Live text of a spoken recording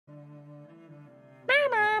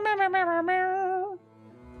How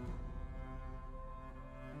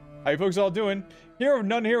you folks all doing? Hero of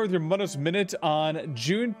None here with your Mundus Minute on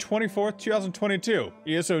June 24th, 2022.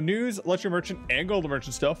 ESO news, luxury merchant, and gold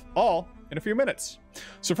merchant stuff, all in a few minutes.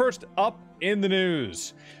 So first up in the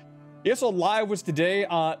news. ESO Live was today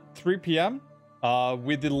at 3 p.m.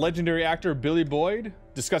 With the legendary actor Billy Boyd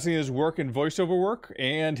discussing his work in voiceover work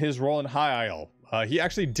and his role in High Isle. He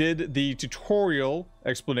actually did the tutorial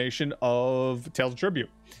explanation of Tales of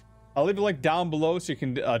Tribute. I'll leave a link down below so you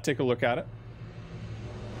can take a look at it.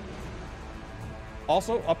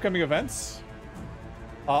 Also, upcoming events.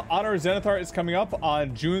 Honor Zenithar is coming up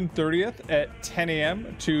on June 30th at 10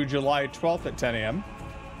 a.m. to July 12th at 10 a.m.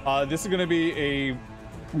 This is going to be a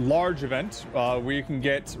large event where you can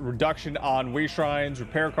get reduction on way shrines.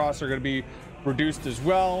 Repair costs are going to be reduced as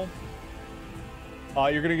well.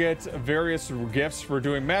 You're going to get various gifts for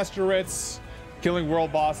doing master writs, killing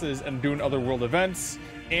world bosses, and doing other world events.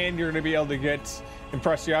 And you're going to be able to get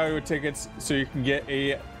Impresario tickets so you can get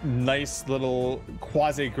a nice little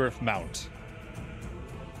quasi-griff mount.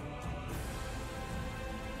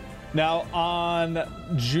 Now on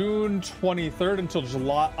June 23rd until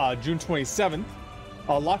June 27th,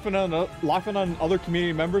 Lockman and other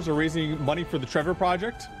community members are raising money for the Trevor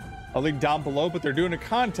Project. I'll link down below, but they're doing a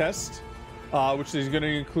contest, which is going to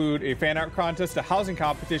include a fan art contest, a housing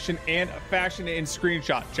competition, and a fashion and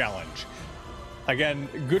screenshot challenge. Again,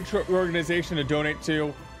 good organization to donate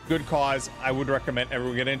to, good cause. I would recommend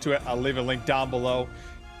everyone get into it. I'll leave a link down below.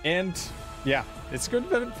 And yeah, it's a good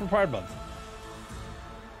event for Pride Month.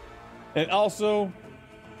 And also,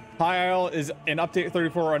 High Isle is in Update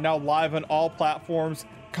 34 are now live on all platforms,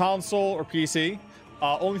 console or PC.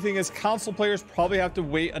 Only thing is, console players probably have to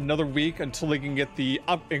wait another week until they can get the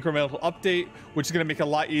incremental update, which is going to make it a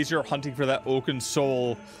lot easier hunting for that Oaken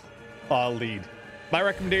Soul lead. My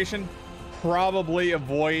recommendation: probably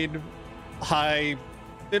avoid trying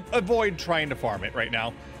to farm it right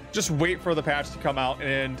now. Just wait for the patch to come out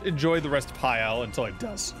and enjoy the rest of High Isle until it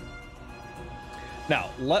does. Now,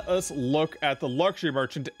 let us look at the luxury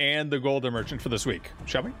merchant and the golden merchant for this week,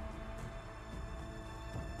 shall we?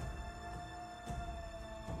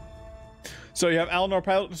 So you have Alinor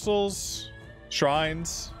pedestals,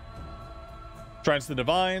 shrines, shrines to the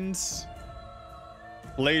divines,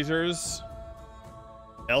 blazers,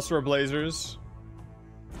 Elsewhere blazers,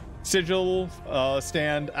 sigil,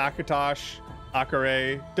 stand, Akatosh,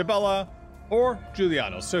 Akare, Debella, or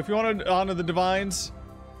Julianos. So if you want to honor the divines,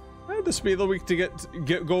 this would be the week to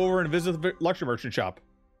go over and visit the luxury merchant shop.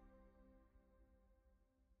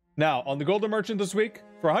 Now, on the golden merchant this week,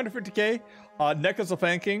 for 150k, Necklace of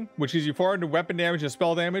Fanking, which gives you 400 weapon damage and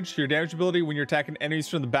spell damage to your damage ability when you're attacking enemies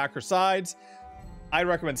from the back or sides. I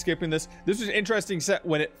recommend skipping this. This was an interesting set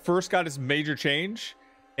when it first got its major change,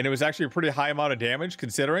 and it was actually a pretty high amount of damage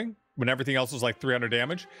considering when everything else was like 300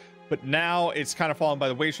 damage. But now it's kind of fallen by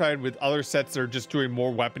the wayside with other sets that are just doing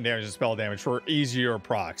more weapon damage and spell damage for easier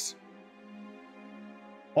procs.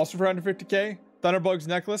 Also for 150k, Thunderbug's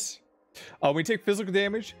Necklace. When you take physical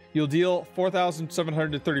damage, you'll deal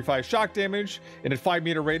 4,735 shock damage in a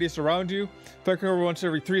 5-meter radius around you. Flicking over once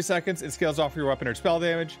every 3 seconds, it scales off your weapon or spell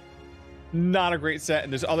damage. Not a great set,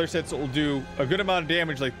 and there's other sets that will do a good amount of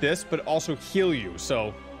damage like this, but also heal you,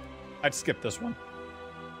 so I'd skip this one.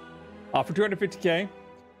 For 250k,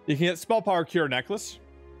 you can get Spell Power Cure Necklace,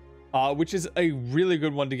 which is a really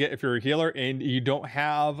good one to get if you're a healer and you don't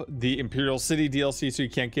have the Imperial City DLC, so you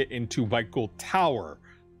can't get into White Gold Tower.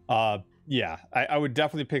 Yeah, I would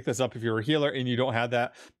definitely pick this up if you're a healer and you don't have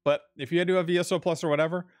that. But if you had to have ESO Plus or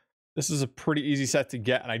whatever, this is a pretty easy set to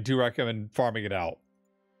get, and I do recommend farming it out.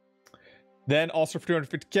 Then also for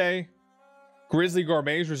 250k, Grizzly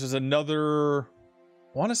Gourmets, which is another,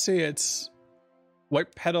 I want to say it's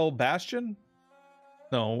White Petal Bastion?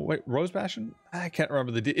 No, wait, Rose Bastion? I can't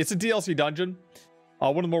remember it's a DLC dungeon.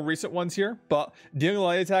 One of the more recent ones here, but dealing a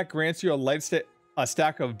light attack grants you a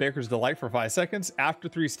stack of Baker's Delight for 5 seconds. After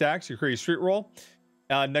 3 stacks, you create a street roll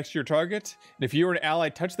next to your target. And if you or an ally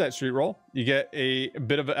touch that street roll, you get a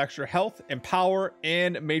bit of extra health and power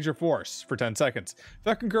and major force for 10 seconds.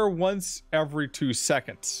 That can occur once every 2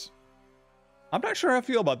 seconds. I'm not sure how I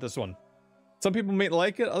feel about this one. Some people may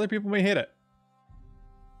like it, other people may hate it.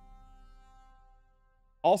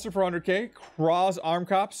 Also for 100k, Kraw's Arm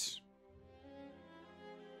Cops,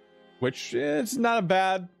 which is not a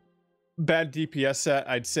bad DPS set,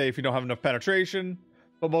 I'd say, if you don't have enough penetration,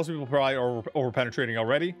 but most people probably are over penetrating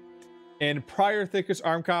already. And Prior Thickest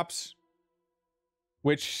Arm Cops,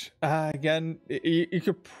 which again, you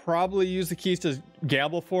could probably use the keys to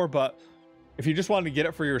gamble for, but if you just wanted to get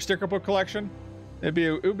it for your sticker book collection, it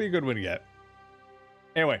would be a good one to get.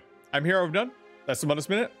 Anyway, I'm Hero of None. That's the Mundus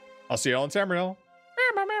Minute. I'll see y'all in Tamriel.